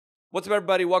What's up,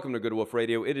 everybody? Welcome to Good Wolf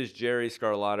Radio. It is Jerry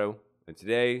Scarlato, and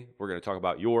today we're going to talk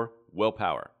about your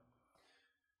willpower.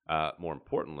 More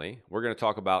importantly, we're going to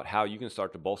talk about how you can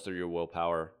start to bolster your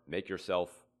willpower, make yourself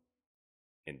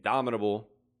indomitable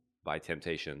by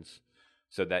temptations,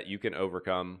 so that you can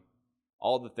overcome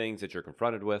all the things that you're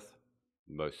confronted with,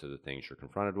 most of the things you're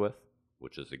confronted with,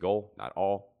 which is the goal, not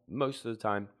all, most of the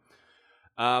time,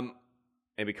 and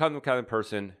become the kind of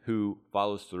person who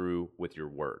follows through with your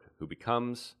word,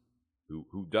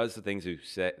 who does the things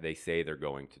they say they're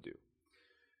going to do.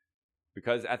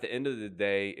 Because at the end of the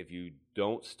day, if you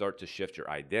don't start to shift your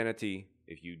identity,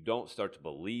 if you don't start to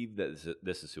believe that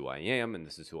this is who I am and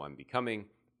this is who I'm becoming,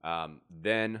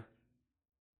 then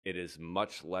it is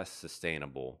much less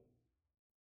sustainable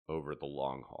over the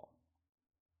long haul.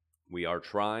 We are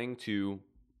trying to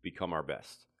become our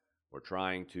best. We're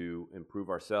trying to improve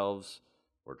ourselves.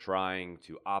 We're trying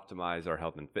to optimize our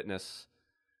health and fitness,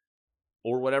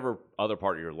 or whatever other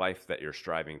part of your life that you're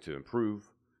striving to improve.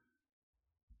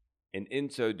 And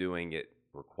in so doing, it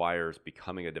requires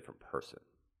becoming a different person,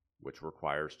 which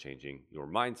requires changing your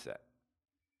mindset,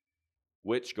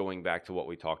 which, going back to what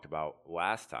we talked about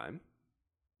last time,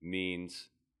 means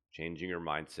changing your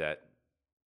mindset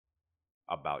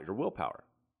about your willpower.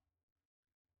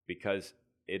 Because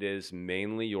it is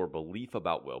mainly your belief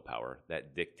about willpower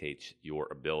that dictates your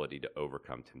ability to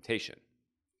overcome temptation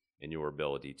and your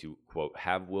ability to, quote,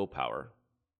 have willpower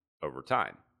over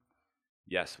time.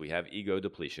 Yes, we have ego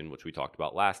depletion, which we talked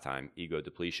about last time. Ego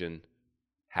depletion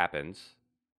happens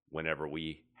whenever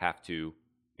we have to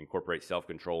incorporate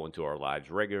self-control into our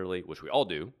lives regularly, which we all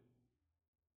do.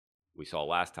 We saw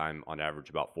last time, on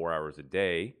average, about 4 hours a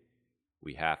day,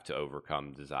 we have to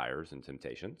overcome desires and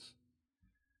temptations.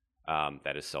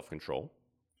 That is self-control.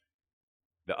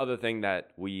 The other thing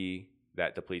that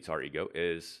depletes our ego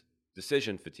is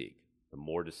decision fatigue. The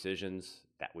more decisions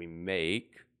that we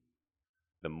make,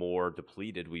 the more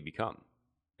depleted we become.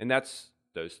 And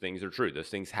those things are true. Those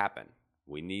things happen.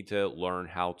 We need to learn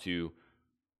how to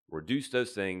reduce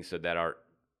those things so that our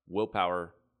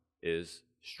willpower is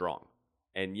strong.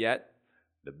 And yet,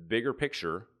 the bigger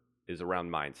picture is around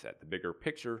mindset. The bigger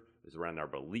picture is around our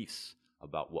beliefs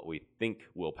about what we think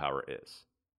willpower is.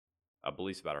 Our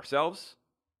beliefs about ourselves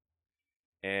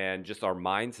and just our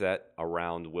mindset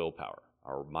around willpower.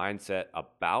 Our mindset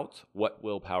about what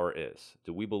willpower is.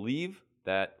 Do we believe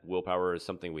that willpower is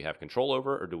something we have control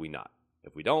over, or do we not?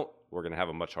 If we don't, we're going to have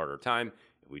a much harder time.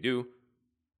 If we do,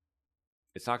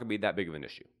 it's not going to be that big of an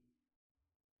issue.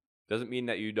 Doesn't mean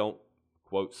that you don't,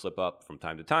 quote, slip up from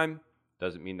time to time.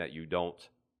 Doesn't mean that you don't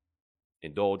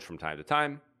indulge from time to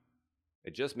time.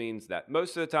 It just means that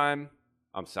most of the time,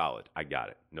 I'm solid. I got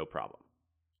it. No problem.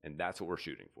 And that's what we're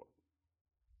shooting for.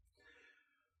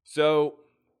 So,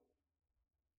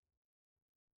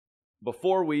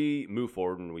 before we move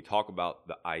forward and we talk about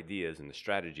the ideas and the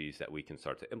strategies that we can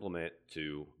start to implement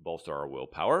to bolster our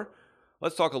willpower,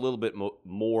 let's talk a little bit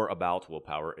more about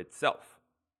willpower itself.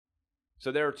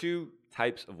 So there are two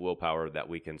types of willpower that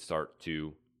we can start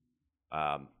to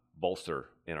bolster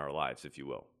in our lives, if you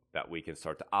will, that we can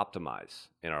start to optimize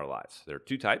in our lives. There are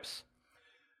two types.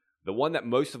 The one that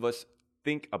most of us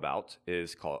think about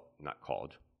is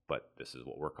but this is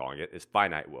what we're calling it, is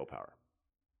finite willpower.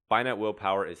 Finite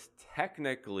willpower is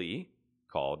technically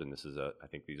called, and I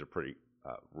think these are pretty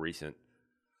recent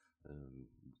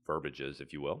verbiages,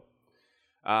 if you will,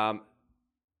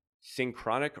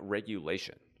 synchronic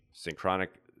regulation. Synchronic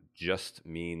just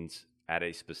means at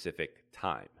a specific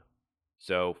time.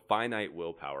 So finite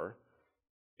willpower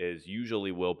is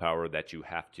usually willpower that you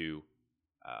have to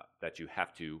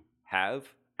have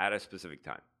at a specific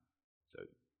time. So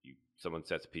someone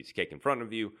sets a piece of cake in front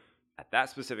of you. At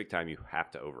that specific time, you have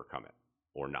to overcome it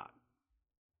or not.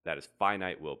 That is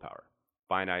finite willpower.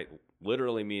 Finite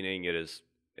literally meaning it's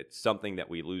something that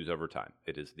we lose over time.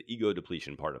 It is the ego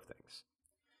depletion part of things.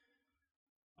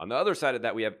 On the other side of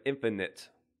that, we have infinite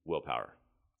willpower.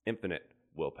 Infinite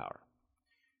willpower.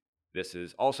 This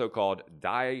is also called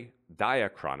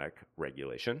diachronic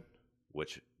regulation,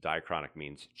 which diachronic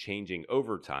means changing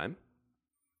over time.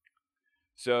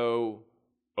 So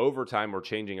over time, we're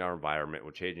changing our environment,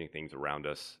 we're changing things around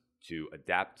us to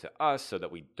adapt to us so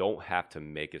that we don't have to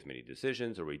make as many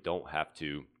decisions, or we don't have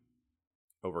to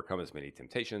overcome as many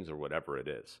temptations, or whatever it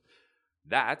is.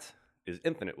 That is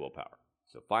infinite willpower.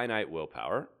 So finite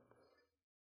willpower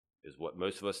is what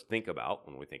most of us think about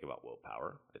when we think about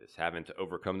willpower. It is having to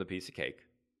overcome the piece of cake.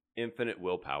 Infinite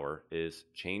willpower is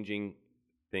changing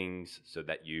things so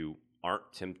that you aren't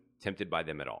tempted by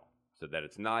them at all, so that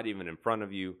it's not even in front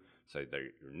of you, so that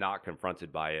you're not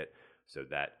confronted by it, so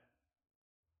that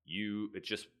it's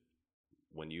just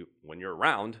when you're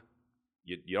around,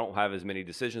 you don't have as many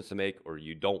decisions to make, or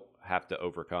you don't have to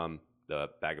overcome the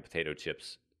bag of potato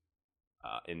chips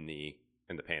in the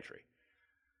pantry.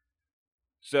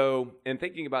 So in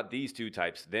thinking about these two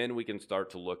types, then we can start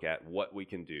to look at what we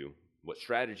can do, what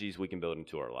strategies we can build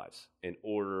into our lives in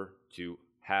order to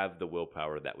have the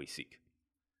willpower that we seek.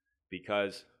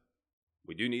 Because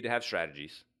we do need to have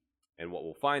strategies. And what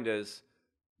we'll find is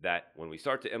that when we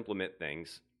start to implement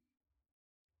things,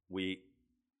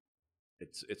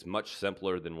 it's much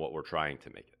simpler than what we're trying to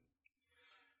make it.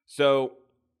 So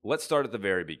let's start at the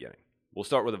very beginning. We'll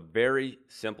start with a very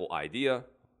simple idea,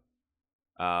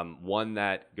 one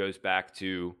that goes back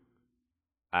to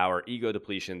our ego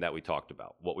depletion that we talked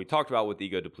about. What we talked about with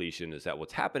ego depletion is that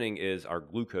what's happening is our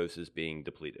glucose is being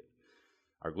depleted.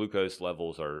 Our glucose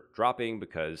levels are dropping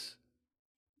because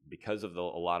of a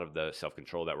lot of the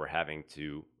self-control that we're having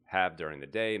to have during the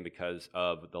day, and because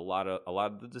of a lot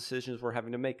of the decisions we're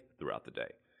having to make throughout the day.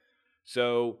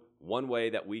 So one way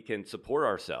that we can support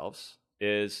ourselves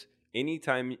is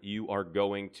anytime you are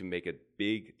going to make a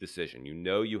big decision,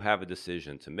 you have a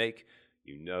decision to make,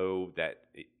 that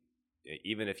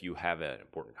even if you have an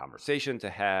important conversation to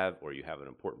have, or you have an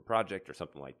important project or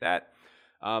something like that,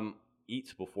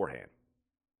 eat beforehand.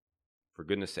 For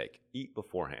goodness sake, eat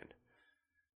beforehand.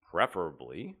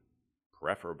 Preferably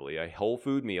a whole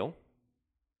food meal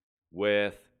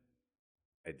with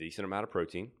a decent amount of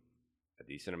protein, a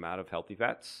decent amount of healthy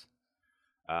fats,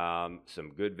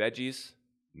 some good veggies,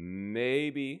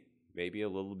 maybe a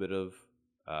little bit of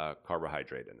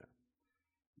carbohydrate in there.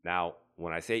 Now,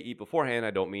 when I say eat beforehand,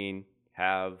 I don't mean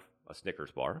have a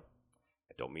Snickers bar.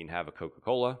 I don't mean have a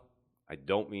Coca-Cola. I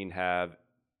don't mean have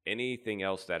anything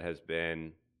else that has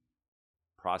been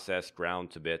processed, ground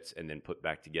to bits, and then put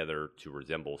back together to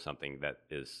resemble something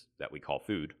that we call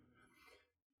food.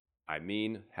 I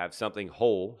mean have something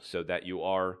whole so that you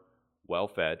are well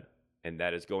fed, and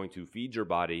that is going to feed your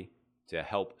body to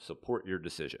help support your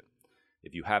decision.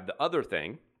 If you have the other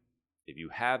thing, if you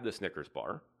have the Snickers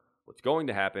bar, what's going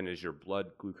to happen is your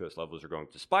blood glucose levels are going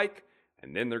to spike,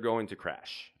 and then they're going to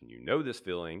crash. And you know this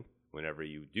feeling whenever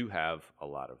you do have a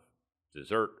lot of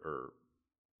dessert or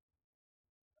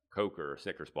Coke or a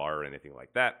Snickers bar or anything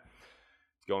like that.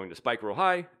 It's going to spike real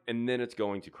high, and then it's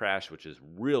going to crash, which is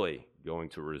really going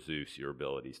to reduce your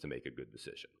abilities to make a good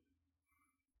decision.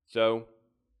 So,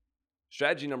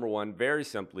 strategy number one, very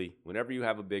simply, whenever you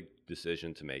have a big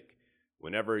decision to make,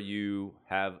 whenever you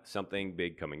have something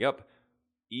big coming up,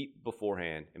 eat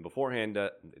beforehand. And beforehand,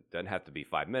 it doesn't have to be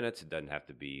 5 minutes. It doesn't have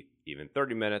to be even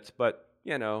 30 minutes, but,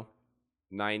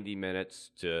 90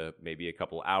 minutes to maybe a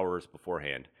couple hours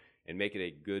beforehand. And make it a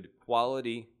good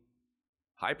quality,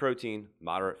 high protein,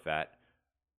 moderate fat,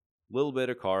 little bit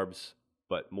of carbs,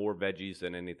 but more veggies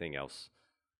than anything else.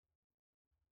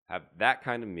 Have that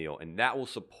kind of meal, and that will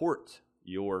support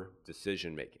your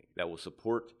decision making. That will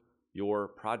support your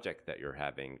project that you're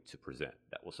having to present.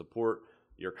 That will support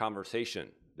your conversation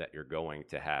that you're going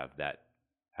to have that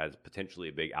has potentially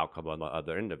a big outcome on the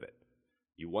other end of it.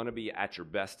 You want to be at your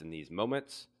best in these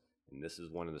moments, and this is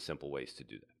one of the simple ways to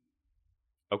do that.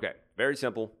 Okay, very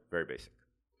simple, very basic.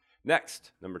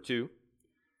 Next, number 2,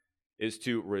 is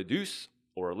to reduce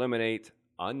or eliminate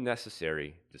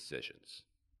unnecessary decisions.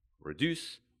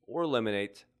 Reduce or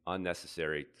eliminate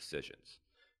unnecessary decisions.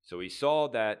 So we saw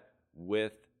that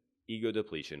with ego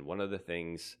depletion, one of the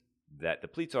things that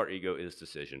depletes our ego is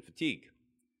decision fatigue.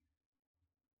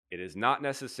 It is not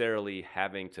necessarily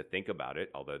having to think about it,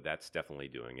 although that's definitely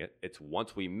doing it. It's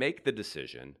once we make the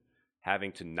decision,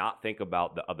 having to not think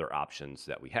about the other options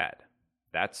that we had.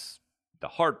 That's the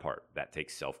hard part. That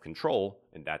takes self-control,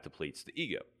 and that depletes the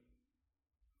ego.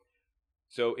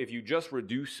 So if you just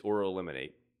reduce or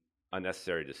eliminate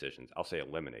unnecessary decisions, I'll say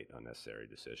eliminate unnecessary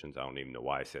decisions. I don't even know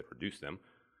why I said reduce them.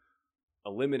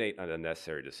 Eliminate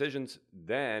unnecessary decisions,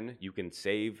 then you can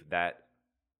save that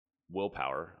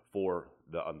willpower for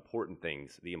the important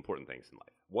things in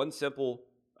life. One simple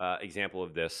example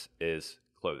of this is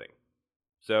clothing.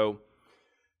 So,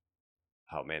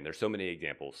 oh man, there's so many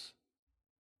examples.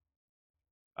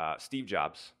 Steve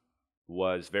Jobs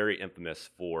was very infamous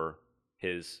for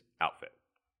his outfit.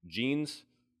 Jeans,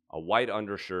 a white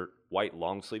undershirt, white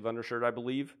long sleeve undershirt, I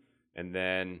believe, and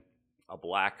then a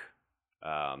black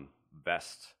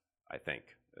vest, I think,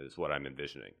 is what I'm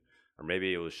envisioning. Or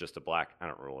maybe it was just a black, I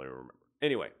don't really remember.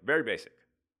 Anyway, very basic.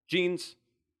 Jeans,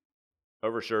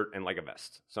 overshirt, and like a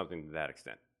vest, something to that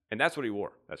extent. And that's what he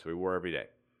wore. That's what he wore every day.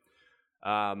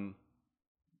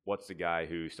 What's the guy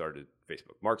who started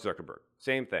Facebook? Mark Zuckerberg.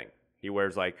 Same thing. He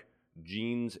wears like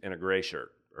jeans and a gray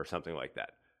shirt or something like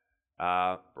that.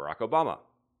 Barack Obama.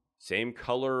 Same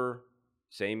color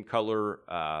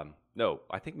No,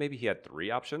 I think maybe he had 2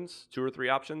 or 3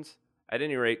 options. At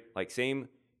any rate, like same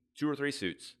 2 or 3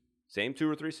 suits.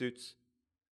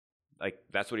 Like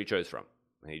that's what he chose from.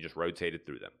 And he just rotated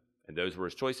through them. And those were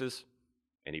his choices.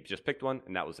 And he just picked one,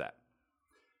 and that was that.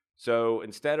 So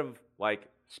instead of like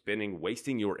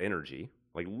wasting your energy,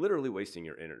 like literally wasting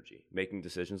your energy, making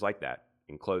decisions like that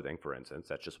in clothing, for instance,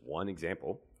 that's just one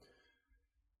example,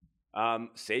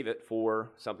 save it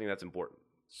for something that's important.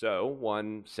 So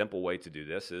one simple way to do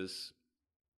this is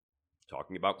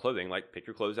talking about clothing, like pick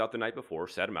your clothes out the night before,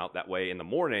 set them out. That way in the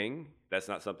morning, that's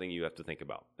not something you have to think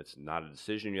about. It's not a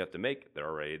decision you have to make. They're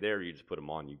already there. You just put them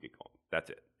on, you get going.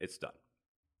 That's it. It's done.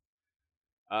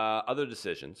 Other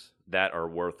decisions that are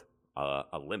worth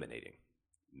eliminating.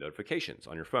 Notifications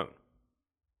on your phone.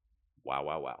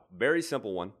 Wow. Very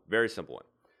simple one.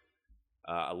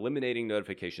 Eliminating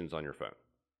notifications on your phone.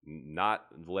 Not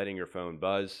letting your phone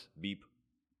buzz, beep,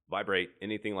 vibrate,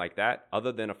 anything like that,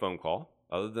 other than a phone call.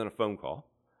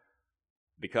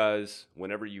 Because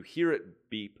whenever you hear it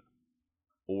beep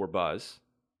or buzz,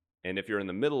 and if you're in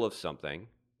the middle of something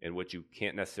in which you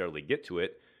can't necessarily get to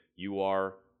it, you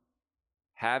are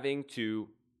having to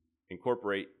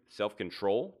incorporate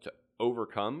self-control to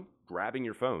overcome grabbing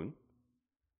your phone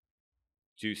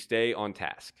to stay on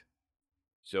task.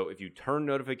 So if you turn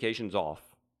notifications off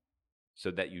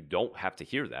so that you don't have to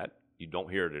hear that, you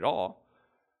don't hear it at all,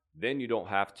 then you don't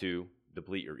have to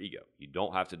deplete your ego. You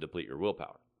don't have to deplete your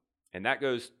willpower. And that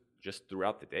goes just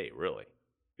throughout the day, really,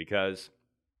 because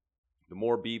the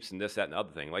more beeps and this, that, and the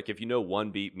other thing, like if you know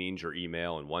one beep means your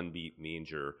email and one beep means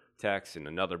your text and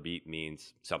another beep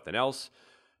means something else,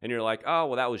 and you're like, oh,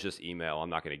 well, that was just email, I'm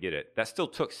not going to get it. That still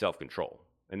took self-control,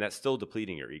 and that's still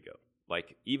depleting your ego.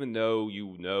 Like, even though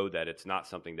you know that it's not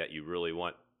something that you really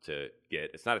want to get,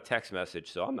 it's not a text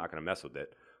message, so I'm not going to mess with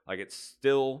it. Like, it's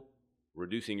still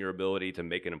reducing your ability to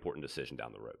make an important decision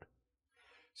down the road.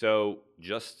 So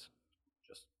just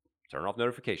turn off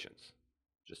notifications.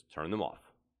 Just turn them off.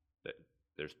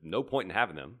 There's no point in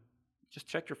having them. Just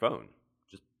check your phone.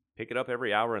 Just pick it up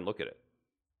every hour and look at it.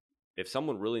 If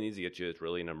someone really needs to get you, it's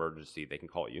really an emergency, they can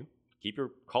call you. Keep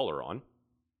your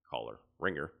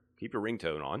ringer. Keep your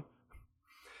ringtone on.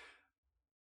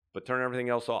 But turn everything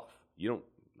else off. You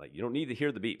don't need to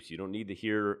hear the beeps. You don't need to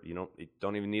hear, you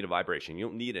don't even need a vibration. You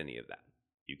don't need any of that.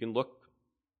 You can look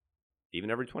even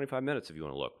every 25 minutes if you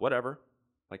want to look, whatever.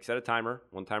 Like set a timer.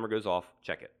 When timer goes off,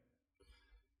 check it.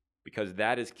 Because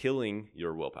that is killing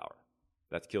your willpower.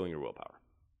 That's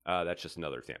just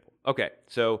another example. Okay,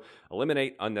 so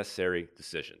eliminate unnecessary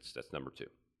decisions. That's number 2.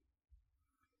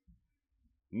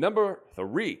 Number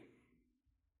 3,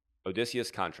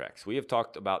 Odysseus contracts. We have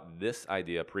talked about this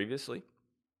idea previously.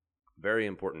 Very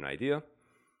important idea.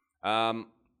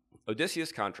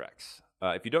 Odysseus contracts.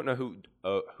 If you don't know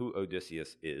who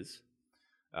Odysseus is,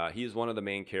 he is one of the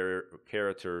main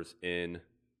characters in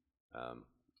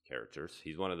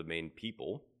He's one of the main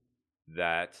people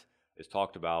that is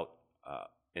talked about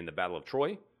in the Battle of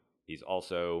Troy. He's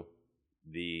also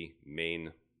the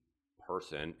main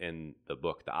person in the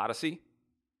book The Odyssey,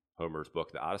 Homer's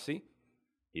book The Odyssey.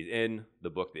 He's in the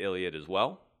book The Iliad as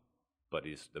well, but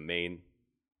he's the main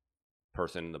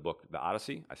person in the book The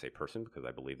Odyssey. I say person because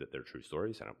I believe that they're true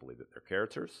stories. I don't believe that they're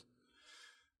characters.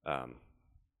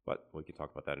 But we can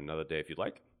talk about that another day if you'd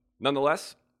like.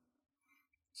 Nonetheless,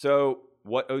 so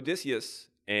what Odysseus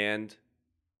and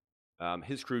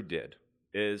his crew did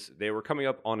is they were coming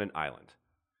up on an island.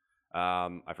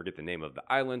 I forget the name of the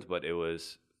island, but it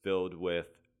was filled with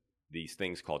these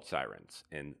things called sirens.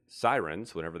 And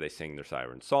sirens, whenever they sing their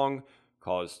siren song,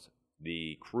 caused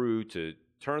the crew to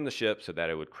turn the ship so that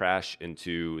it would crash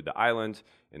into the island,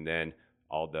 and then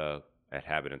all the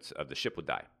inhabitants of the ship would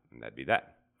die. And that'd be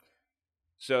that.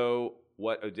 So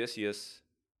what Odysseus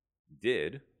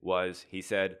did was he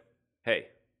said, hey,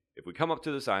 if we come up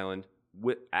to this island,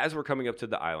 as we're coming up to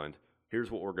the island, here's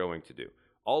what we're going to do.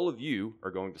 All of you are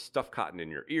going to stuff cotton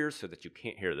in your ears so that you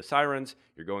can't hear the sirens.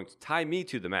 You're going to tie me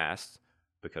to the mast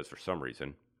because for some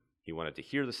reason he wanted to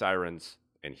hear the sirens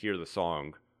and hear the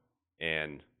song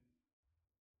and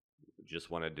just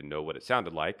wanted to know what it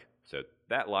sounded like. So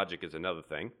that logic is another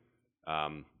thing.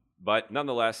 But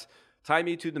nonetheless, tie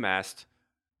me to the mast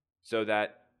so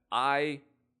that I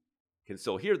can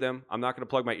still hear them. I'm not going to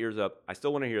plug my ears up. I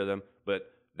still want to hear them,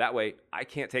 but that way I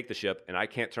can't take the ship and I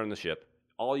can't turn the ship.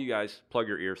 All you guys plug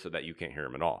your ears so that you can't hear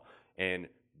them at all. And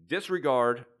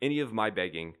disregard any of my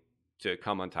begging to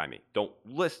come untie me. Don't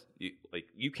listen.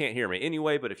 You can't hear me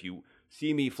anyway, but if you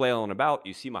see me flailing about,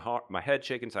 you see my head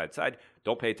shaking side to side,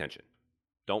 don't pay attention.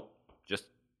 Don't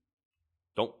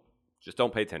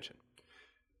pay attention.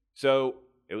 So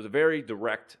it was a very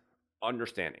direct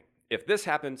understanding. If this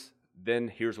happens, then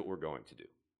here's what we're going to do.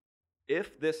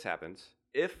 If this happens,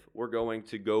 if we're going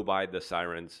to go by the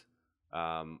Sirens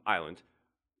Island,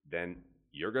 then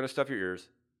you're going to stuff your ears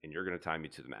and you're going to tie me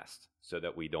to the mast so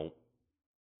that we don't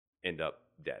end up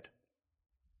dead.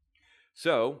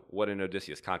 So what an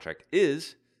Odysseus contract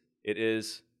is, it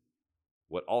is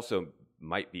what also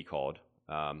might be called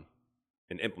an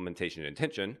implementation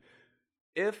intention.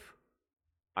 If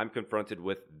I'm confronted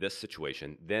with this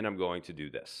situation, then I'm going to do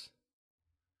this.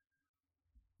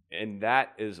 And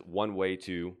that is one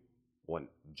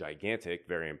gigantic,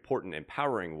 very important,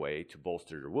 empowering way to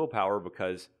bolster your willpower,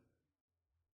 because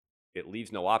it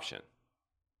leaves no option.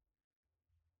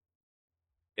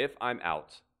 If I'm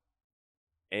out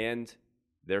and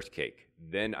there's cake,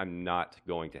 then I'm not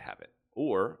going to have it.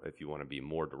 Or, if you want to be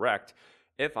more direct,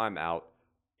 if I'm out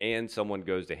and someone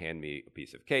goes to hand me a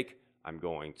piece of cake, I'm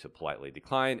going to politely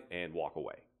decline and walk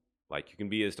away. Like, you can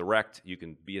be as direct, you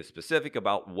can be as specific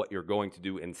about what you're going to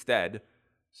do instead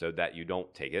so that you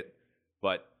don't take it.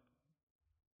 But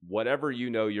whatever you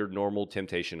know your normal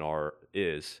temptation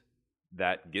is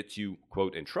that gets you,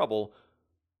 quote, in trouble,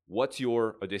 what's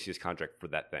your Odysseus contract for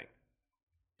that thing?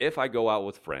 If I go out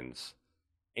with friends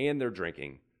and they're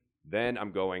drinking, then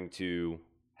I'm going to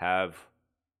have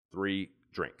 3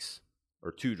 drinks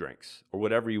or 2 drinks or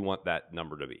whatever you want that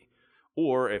number to be.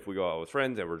 Or if we go out with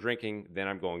friends and we're drinking, then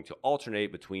I'm going to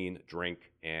alternate between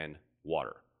drink and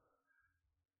water.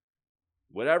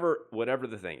 Whatever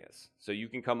the thing is. So you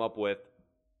can come up with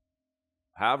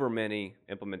however many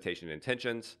implementation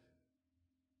intentions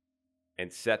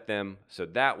and set them so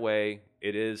that way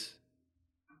it's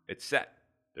set.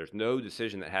 There's no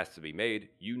decision that has to be made.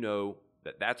 You know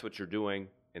that that's what you're doing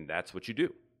and that's what you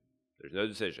do. There's no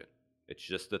decision. It's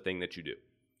just the thing that you do.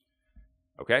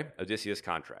 Okay, Odysseus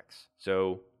contracts.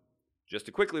 So just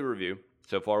to quickly review,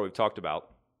 so far we've talked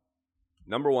about,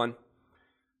 number 1,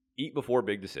 eat before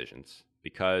big decisions,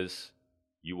 because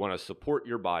you want to support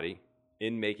your body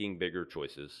in making bigger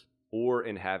choices or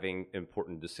in having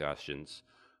important discussions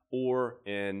or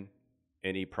in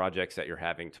any projects that you're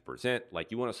having to present.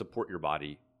 Like, you want to support your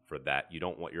body for that. You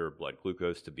don't want your blood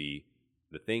glucose to be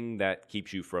the thing that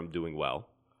keeps you from doing well.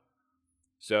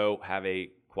 So have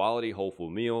a quality whole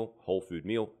food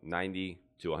meal 90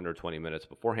 to 120 minutes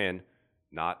beforehand,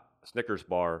 not a Snickers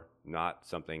bar, not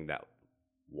something that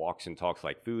walks and talks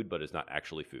like food but is not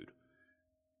actually food.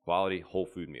 Quality whole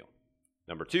food meal.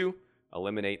 Number 2,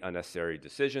 eliminate unnecessary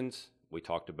decisions. We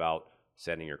talked about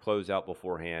setting your clothes out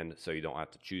beforehand so you don't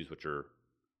have to choose what you're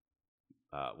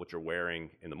wearing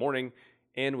in the morning.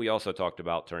 And we also talked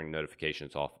about turning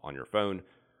notifications off on your phone.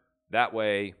 That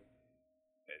way,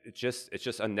 it's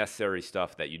just unnecessary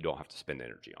stuff that you don't have to spend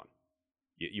energy on.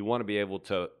 You want to be able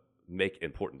to make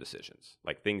important decisions,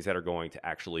 like things that are going to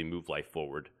actually move life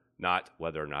forward, not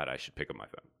whether or not I should pick up my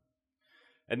phone.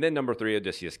 And then number 3,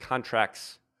 Odysseus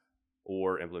contracts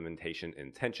or implementation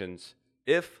intentions.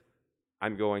 If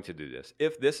I'm going to do this,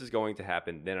 if this is going to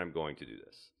happen, then I'm going to do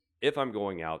this. If I'm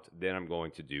going out, then I'm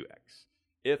going to do X.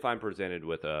 If I'm presented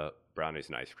with a brownies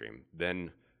and ice cream,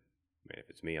 then, if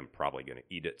it's me, I'm probably going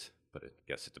to eat it. But I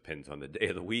guess it depends on the day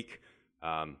of the week.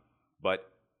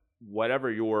 But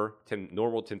whatever your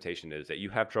normal temptation is that you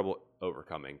have trouble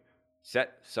overcoming,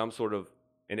 set some sort of,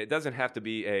 and it doesn't have to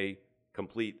be a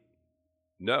complete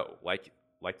no. Like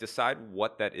decide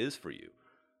what that is for you.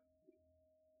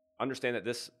 Understand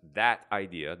that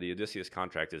idea, the Odysseus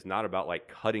contract, is not about like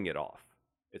cutting it off.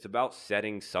 It's about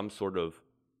setting some sort of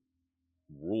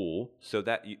rule so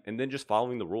that and then just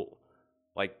following the rule.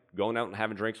 Like going out and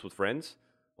having drinks with friends.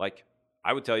 Like,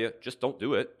 I would tell you, just don't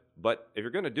do it. But if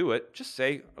you're going to do it, just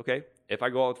say, okay, if I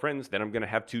go out with friends, then I'm going to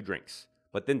have 2 drinks.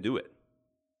 But then do it.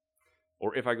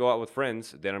 Or if I go out with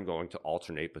friends, then I'm going to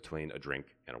alternate between a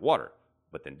drink and a water.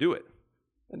 But then do it.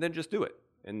 And then just do it.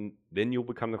 And then you'll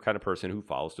become the kind of person who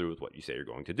follows through with what you say you're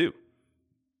going to do.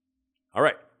 All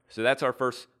right. So that's our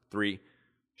first 3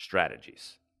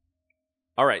 strategies.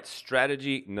 All right.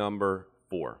 Strategy number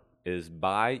 4 is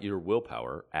buy your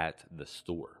willpower at the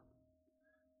store.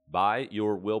 Buy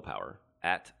your willpower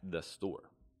at the store.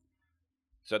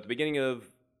 So at the beginning of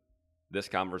this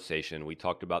conversation, we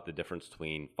talked about the difference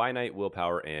between finite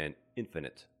willpower and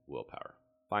infinite willpower.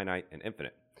 Finite and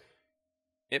infinite.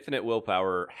 Infinite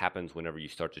willpower happens whenever you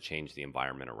start to change the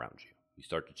environment around you. You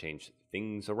start to change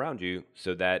things around you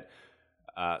so that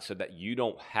you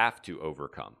don't have to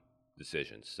overcome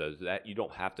decisions, so that you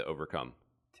don't have to overcome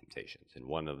temptations. And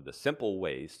one of the simple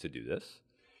ways to do this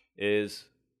is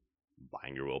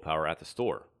buying your willpower at the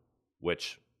store,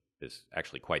 which is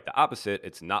actually quite the opposite.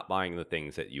 It's not buying the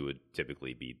things that you would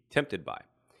typically be tempted by.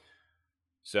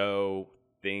 So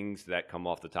things that come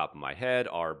off the top of my head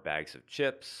are bags of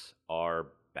chips, are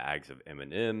bags of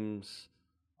M&Ms,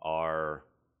 are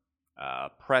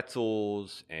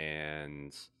pretzels,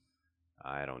 and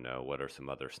I don't know, what are some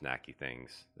other snacky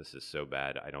things? This is so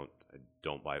bad. I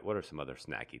don't buy it. What are some other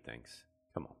snacky things?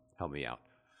 Come on, help me out.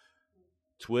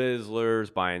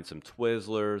 Twizzlers, buying some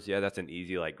Twizzlers. Yeah, that's an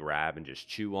easy like grab and just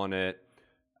chew on it.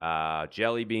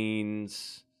 Jelly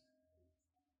beans,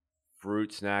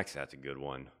 fruit snacks. That's a good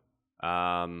one.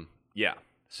 Yeah.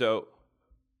 So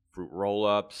fruit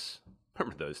roll-ups.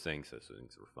 Remember those things? Those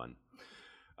things were fun.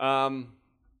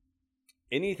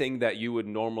 Anything that you would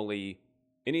normally,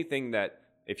 anything that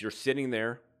if you're sitting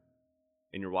there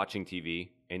and you're watching TV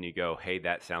and you go, hey,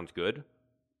 that sounds good,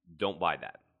 don't buy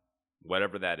that,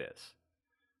 whatever that is.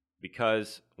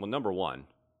 Because, well, number one,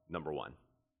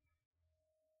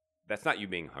 that's not you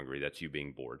being hungry, that's you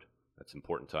being bored. That's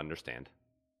important to understand.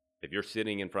 If you're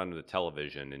sitting in front of the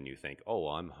television and you think, oh,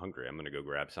 well, I'm hungry, I'm going to go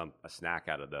grab a snack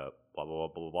out of the blah, blah,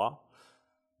 blah, blah,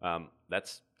 blah,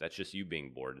 that's just you being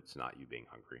bored. It's not you being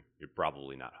hungry. You're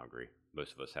probably not hungry.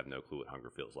 Most of us have no clue what hunger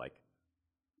feels like.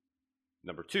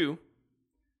 Number two,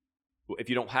 if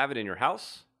you don't have it in your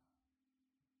house,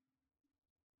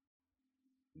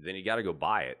 then you got to go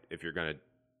buy it if you're going to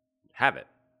have it.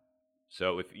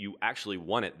 So if you actually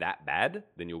want it that bad,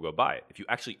 then you'll go buy it. If you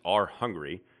actually are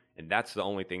hungry, and that's the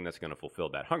only thing that's going to fulfill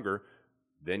that hunger,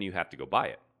 then you have to go buy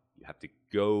it. You have to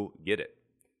go get it.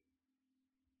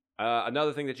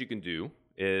 Another thing that you can do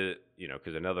is,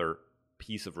 because another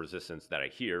piece of resistance that I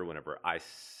hear whenever I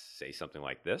say something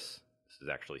like this is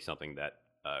actually something that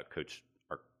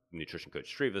our nutrition coach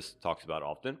Travis talks about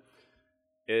often,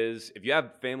 is if you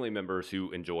have family members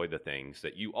who enjoy the things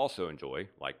that you also enjoy,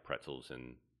 like pretzels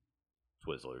and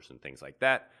Twizzlers and things like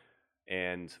that,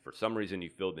 and for some reason you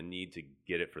feel the need to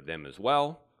get it for them as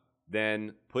well,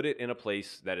 then put it in a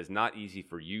place that is not easy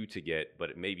for you to get, but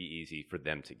it may be easy for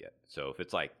them to get. So if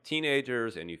it's like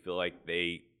teenagers and you feel like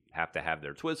they have to have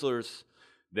their Twizzlers,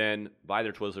 then buy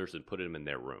their Twizzlers and put them in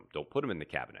their room. Don't put them in the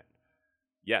cabinet.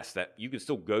 Yes, that you can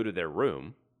still go to their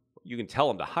room. You can tell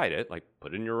them to hide it, like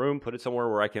put it in your room, put it somewhere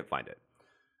where I can't find it.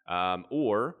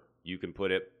 Or you can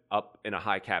put it up in a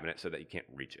high cabinet so that you can't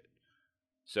reach it.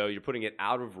 So you're putting it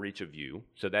out of reach of you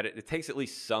so that it takes at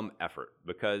least some effort.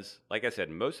 Because, like I said,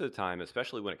 most of the time,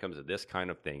 especially when it comes to this kind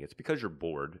of thing, it's because you're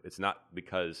bored. It's not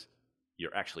because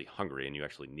you're actually hungry and you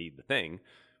actually need the thing.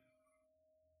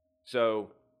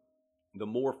 So the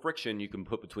more friction you can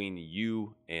put between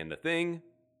you and the thing,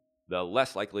 the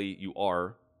less likely you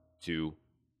are to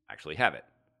actually have it.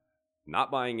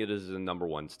 Not buying it is the number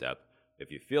one step.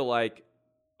 If you feel like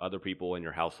other people in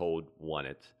your household want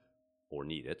it or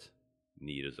need it,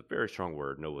 need is a very strong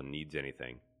word. No one needs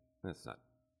anything. That's not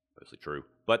mostly true.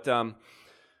 But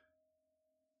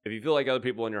if you feel like other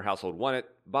people in your household want it,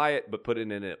 buy it, but put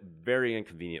it in a very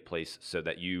inconvenient place so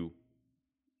that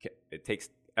it takes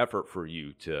effort for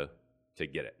you to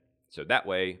get it. So that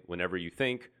way, whenever you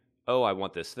think, oh, I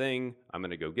want this thing, I'm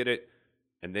going to go get it,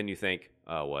 and then you think,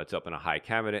 oh, well, it's up in a high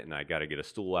cabinet and I got to get a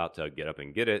stool out to get up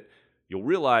and get it, you'll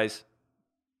realize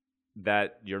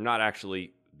that you're not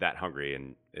actually that hungry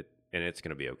and it's going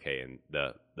to be okay, and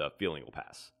the feeling will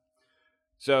pass.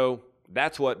 So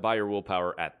that's what buy your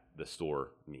willpower at the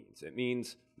store means. It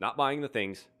means not buying the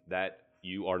things that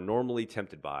you are normally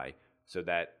tempted by, so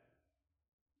that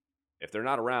if they're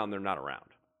not around, they're not around.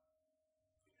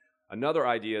 Another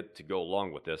idea to go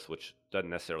along with this, which doesn't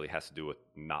necessarily has to do with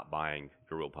not buying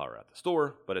your willpower at the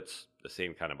store, but it's the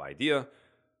same kind of idea,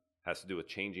 has to do with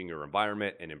changing your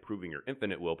environment and improving your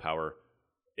infinite willpower,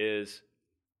 is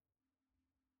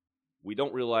we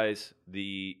don't realize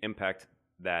the impact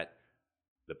that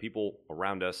the people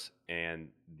around us and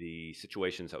the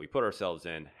situations that we put ourselves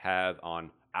in have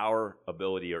on our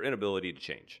ability or inability to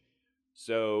change.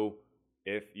 So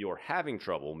if you're having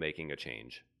trouble making a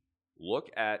change, look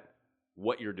at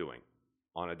what you're doing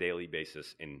on a daily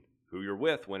basis and who you're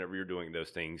with whenever you're doing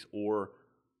those things, or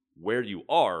where you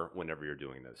are whenever you're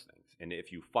doing those things. And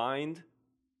if you find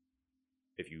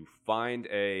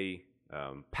a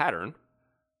pattern,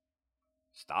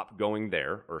 stop going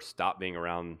there or stop being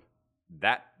around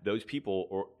those people,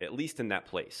 or at least in that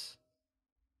place.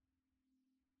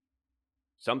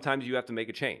 Sometimes you have to make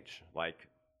a change. Like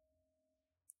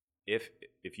if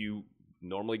you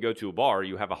normally go to a bar,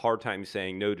 you have a hard time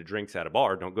saying no to drinks at a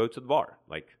bar, don't go to the bar.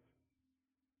 Like,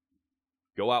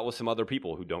 go out with some other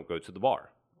people who don't go to the bar,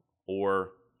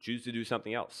 or choose to do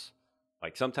something else.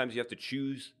 Like, sometimes you have to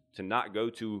choose to not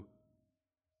go to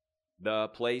the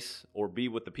place or be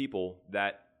with the people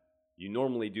that you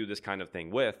normally do this kind of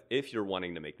thing with if you're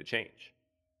wanting to make the change.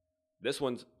 This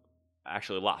one's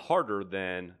actually a lot harder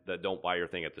than the don't buy your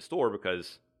thing at the store,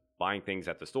 because buying things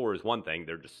at the store is one thing.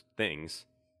 They're just things.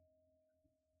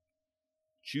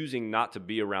 Choosing not to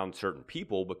be around certain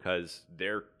people because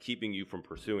they're keeping you from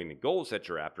pursuing the goals that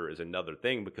you're after is another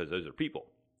thing, because those are people.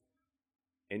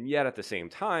 And yet at the same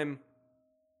time,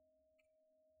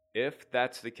 if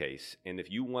that's the case, and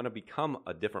if you want to become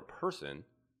a different person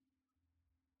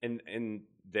and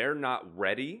they're not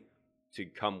ready to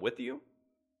come with you,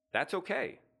 that's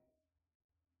okay.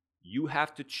 You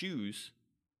have to choose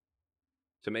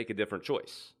to make a different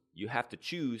choice. You have to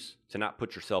choose to not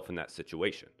put yourself in that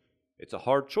situation. It's a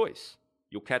hard choice.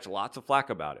 You'll catch lots of flack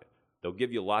about it. They'll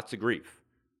give you lots of grief.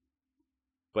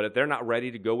 But if they're not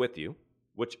ready to go with you,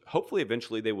 which hopefully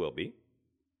eventually they will be,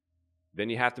 then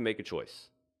you have to make a choice.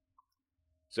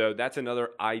 So that's another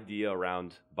idea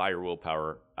around buy your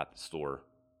willpower at the store,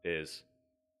 is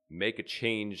make a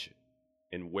change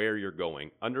in where you're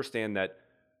going. Understand that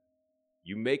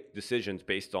you make decisions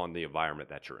based on the environment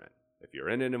that you're in. If you're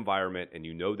in an environment and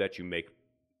you know that you make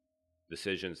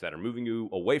decisions that are moving you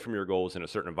away from your goals in a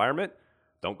certain environment,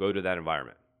 don't go to that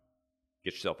environment.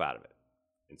 Get yourself out of it.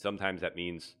 And sometimes that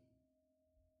means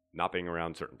not being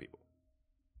around certain people.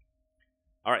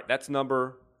 All right, that's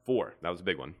number 4. That was a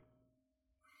big one.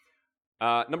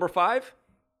 Number 5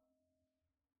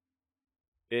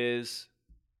 is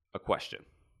a question.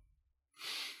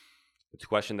 It's a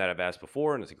question that I've asked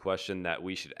before, and it's a question that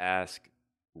we should ask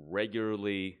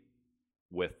regularly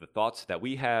with the thoughts that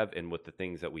we have and with the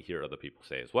things that we hear other people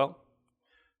say as well.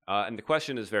 And the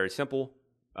question is very simple.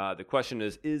 The question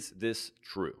is this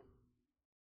true?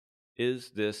 Is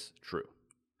this true?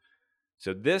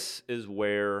 So this is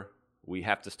where we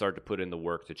have to start to put in the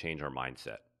work to change our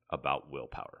mindset about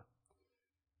willpower.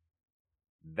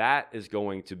 That is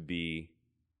going to be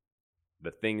the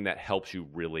thing that helps you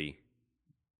really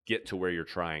get to where you're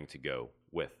trying to go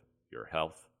with your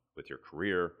health, with your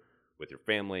career, with your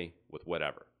family, with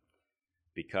whatever.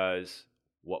 Because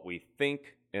what we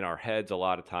think in our heads a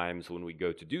lot of times when we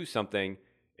go to do something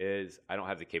is, I don't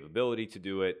have the capability to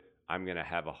do it. I'm going to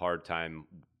have a hard time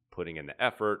putting in the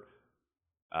effort.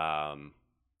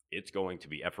 It's going to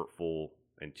be effortful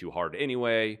and too hard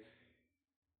anyway.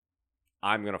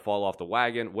 I'm going to fall off the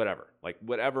wagon, whatever. Like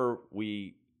whatever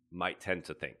we might tend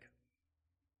to think,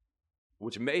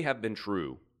 which may have been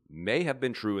true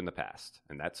in the past.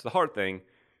 And that's the hard thing,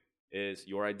 is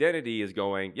your identity is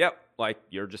going, yep, like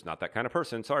you're just not that kind of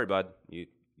person. Sorry, bud. You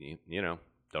know,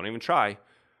 don't even try.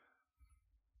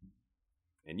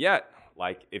 And yet,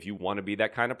 like if you want to be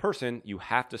that kind of person, you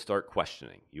have to start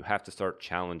questioning. You have to start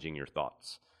challenging your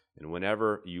thoughts. And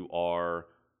whenever you are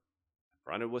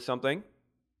confronted with something,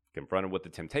 confronted with the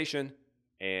temptation,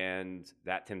 and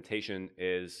that temptation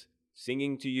is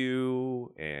singing to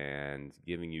you and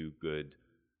giving you good,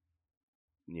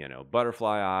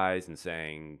 butterfly eyes and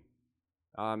saying,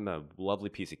 I'm a lovely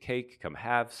piece of cake, come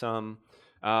have some.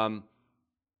 And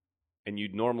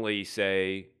you'd normally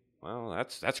say, well,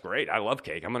 that's great. I love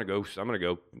cake. I'm gonna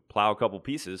go plow a couple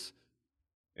pieces.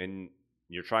 And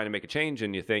you're trying to make a change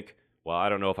and you think, well, I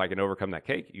don't know if I can overcome that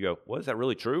cake. You go, well, is that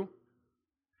really true?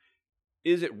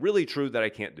 Is it really true that I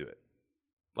can't do it?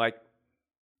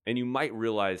 And you might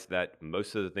realize that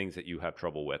most of the things that you have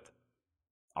trouble with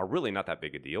are really not that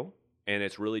big a deal. And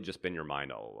it's really just been your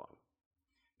mind all along.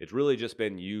 It's really just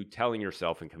been you telling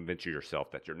yourself and convincing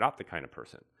yourself that you're not the kind of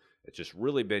person. It's just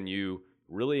really been you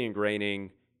really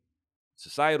ingraining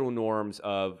societal norms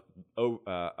of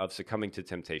succumbing to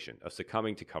temptation, of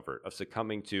succumbing to comfort, of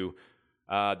succumbing to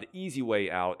the easy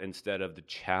way out instead of the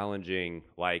challenging,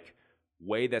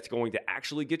 way that's going to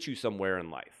actually get you somewhere in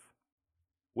life.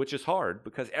 Which is hard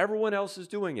because everyone else is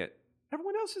doing it.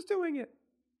 Everyone else is doing it.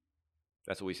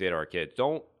 That's what we say to our kids.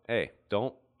 Don't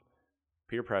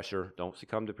peer pressure. Don't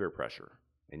succumb to peer pressure.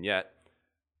 And yet,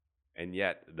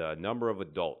 the number of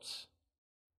adults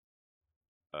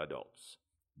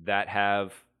that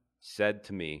have said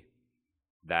to me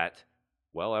that,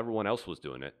 well, everyone else was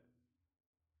doing it,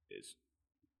 is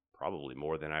probably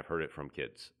more than I've heard it from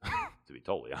kids, to be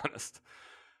totally honest.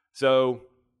 So,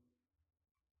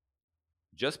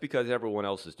 just because everyone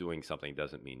else is doing something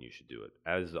doesn't mean you should do it.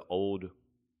 As the old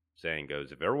saying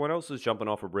goes, if everyone else is jumping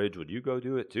off a bridge, would you go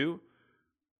do it too?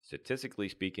 Statistically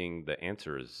speaking, the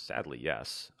answer is sadly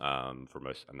yes. For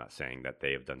most, I'm not saying that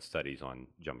they have done studies on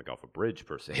jumping off a bridge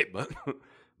per se,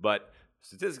 but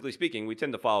statistically speaking, we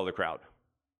tend to follow the crowd,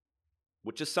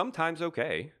 which is sometimes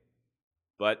okay,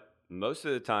 but most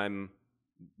of the time,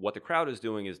 what the crowd is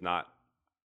doing is not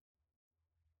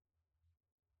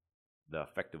the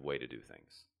effective way to do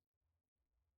things.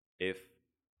 If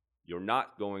you're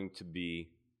not going to be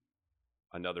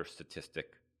another statistic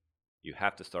You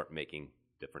have to start making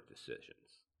different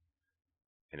decisions.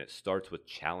 And it starts with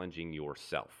challenging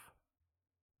yourself.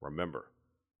 Remember,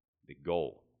 the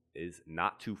goal is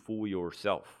not to fool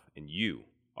yourself, and you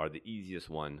are the easiest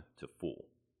one to fool.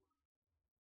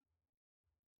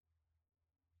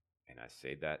 And I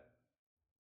say that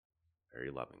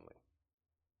very lovingly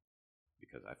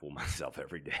because I fool myself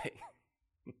every day.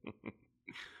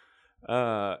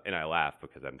 And I laugh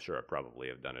because I'm sure I probably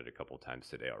have done it a couple times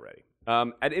today already.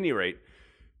 At any rate,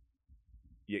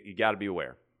 you got to be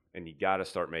aware. And you got to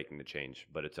start making the change,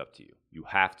 but it's up to you. You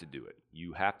have to do it.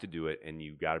 You have to do it, and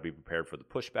you got to be prepared for the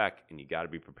pushback, and you got to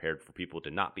be prepared for people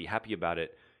to not be happy about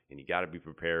it, and you got to be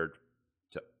prepared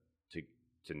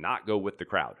to not go with the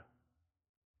crowd.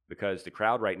 Because the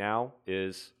crowd right now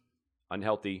is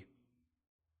unhealthy,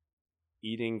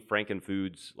 eating Franken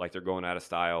foods like they're going out of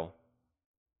style,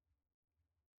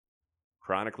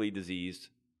 chronically diseased.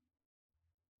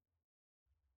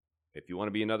 If you want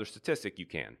to be another statistic, you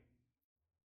can.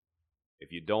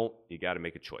 If you don't, you got to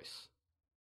make a choice.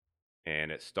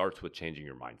 And it starts with changing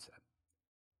your mindset.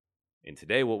 And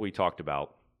today what we talked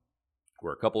about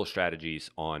were a couple of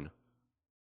strategies on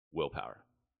willpower.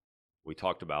 We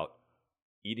talked about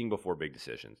eating before big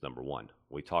decisions, number one.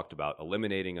 We talked about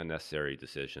eliminating unnecessary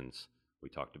decisions. We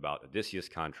talked about Odysseus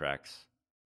contracts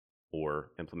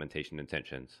or implementation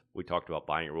intentions. We talked about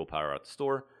buying your willpower at the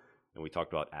store. And we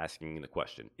talked about asking the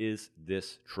question, is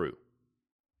this true?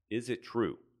 Is it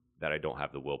true that I don't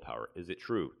have the willpower? Is it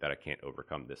true that I can't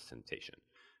overcome this temptation?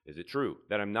 Is it true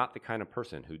that I'm not the kind of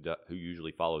person who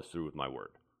usually follows through with my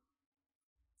word?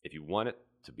 If you want it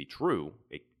to be true,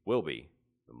 it will be.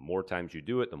 The more times you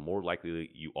do it, the more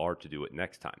likely you are to do it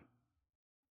next time.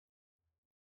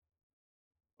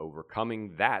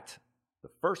 Overcoming that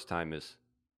the first time is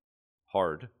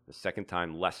hard, the second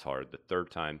time less hard, the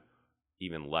third time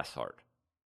even less hard,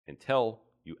 until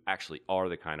you actually are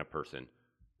the kind of person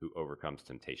who overcomes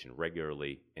temptation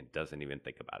regularly and doesn't even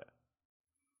think about it.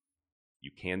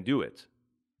 You can do it,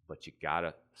 but you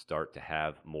gotta start to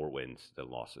have more wins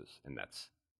than losses, and that's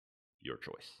your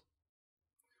choice.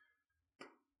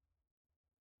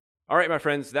 All right, my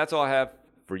friends, that's all I have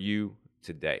for you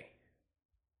today.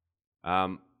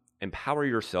 Empower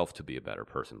yourself to be a better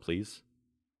person, please.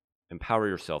 Empower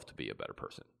yourself to be a better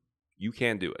person. You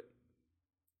can do it.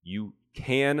 You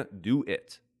can do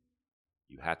it.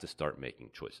 You have to start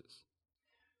making choices.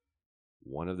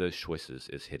 One of those choices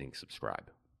is hitting subscribe.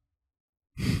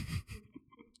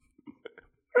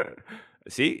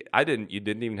 See, you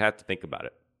didn't even have to think about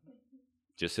it.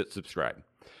 Just hit subscribe.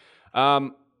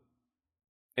 And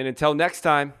until next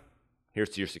time, here's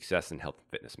to your success in health and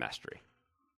fitness mastery.